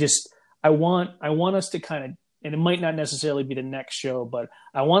 And I want us to kind of, and it might not necessarily be the next show, but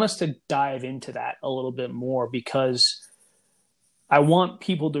I want us to dive into that a little bit more because I want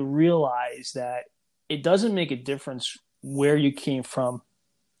people to realize that it doesn't make a difference where you came from,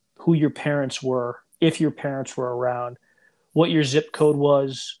 who your parents were, if your parents were around, what your zip code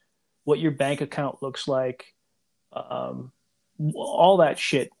was, what your bank account looks like, all that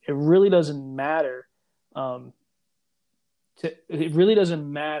shit. It really doesn't matter. It really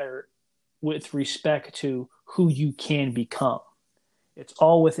doesn't matter with respect to who you can become. It's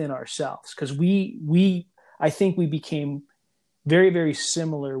all within ourselves because I think we became very, very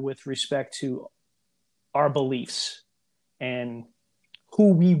similar with respect to our beliefs and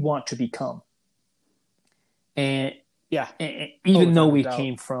who we want to become. And even though we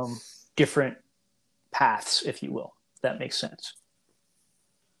came from different paths, if you will, if that makes sense.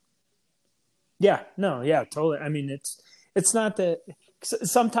 Yeah, no, yeah, totally. I mean, it's not that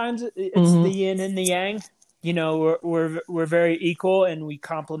sometimes it's the yin and the yang. We're very equal and we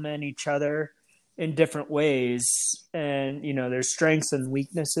complement each other in different ways. And, there's strengths and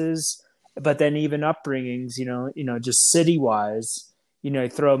weaknesses, but then even upbringings, just city wise, you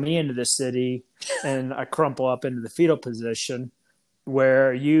throw me into the city and I crumple up into the fetal position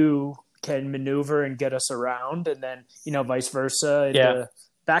where you can maneuver and get us around and then, vice versa into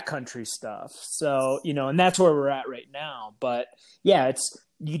backcountry stuff. So, and that's where we're at right now. But yeah,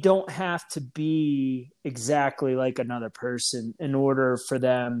 you don't have to be exactly like another person in order for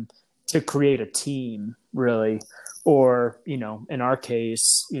them to create a team, really. Or, in our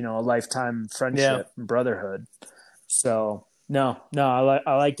case, a lifetime friendship and brotherhood. So no,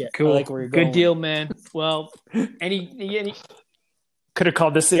 I like it. Cool. I like where you're going. Good deal, man. Well, any could have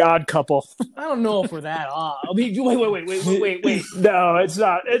called this the Odd Couple. I don't know if we're that odd. I mean, wait. No, it's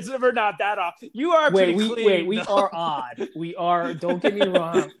not. We're not that odd. You are pretty clean. We are odd. We are. Don't get me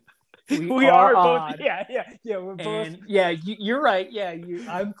wrong. We are odd. Both. Yeah. We're both. And you're right. Yeah,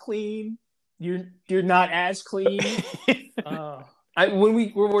 I'm clean. You're not as clean.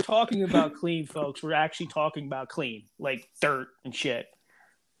 When we're talking about clean, folks, we're actually talking about clean, like dirt and shit.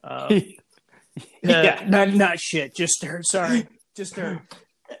 Not shit, just dirt. Sorry, just dirt.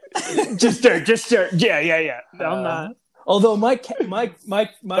 just dirt. Yeah. I'm not. Although my calves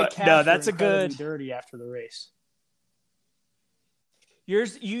no, that's a good dirty after the race.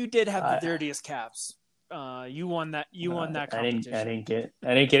 You did have the dirtiest calves. You won that. You won that competition. I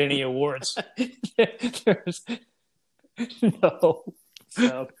didn't get any awards. No.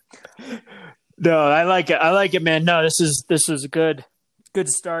 So. No, I like it, man. No, this is a good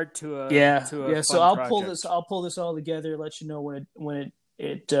start to a So I'll pull this all together. Let you know when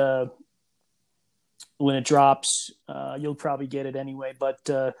it drops. You'll probably get it anyway.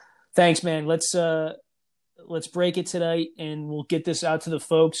 But thanks, man. Let's break it tonight, and we'll get this out to the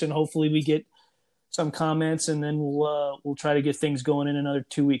folks, and hopefully we get some comments, and then we'll try to get things going in another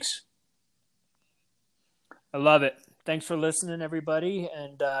 2 weeks. I love it. thanks for listening, everybody.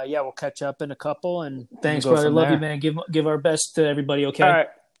 And we'll catch up in a couple. And thanks, we'll brother. Love you, man. Give our best to everybody. Okay. All right.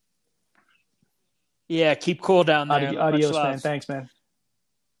 Yeah. Keep cool down there. Adios, man. Thanks, man.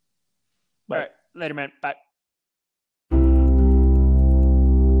 Bye. All right. Later, man. Bye.